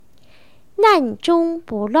难中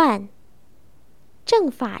不乱，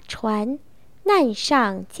正法传，难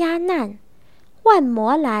上加难，万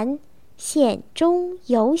魔拦，险中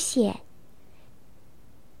有险。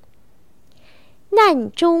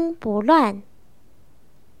难中不乱，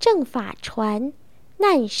正法传，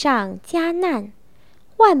难上加难，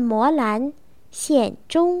万魔拦，险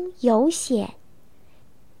中有险。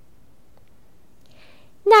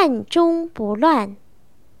难中不乱，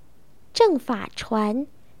正法传，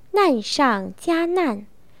难上加难，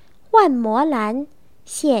万魔拦，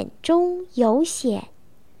险中有险。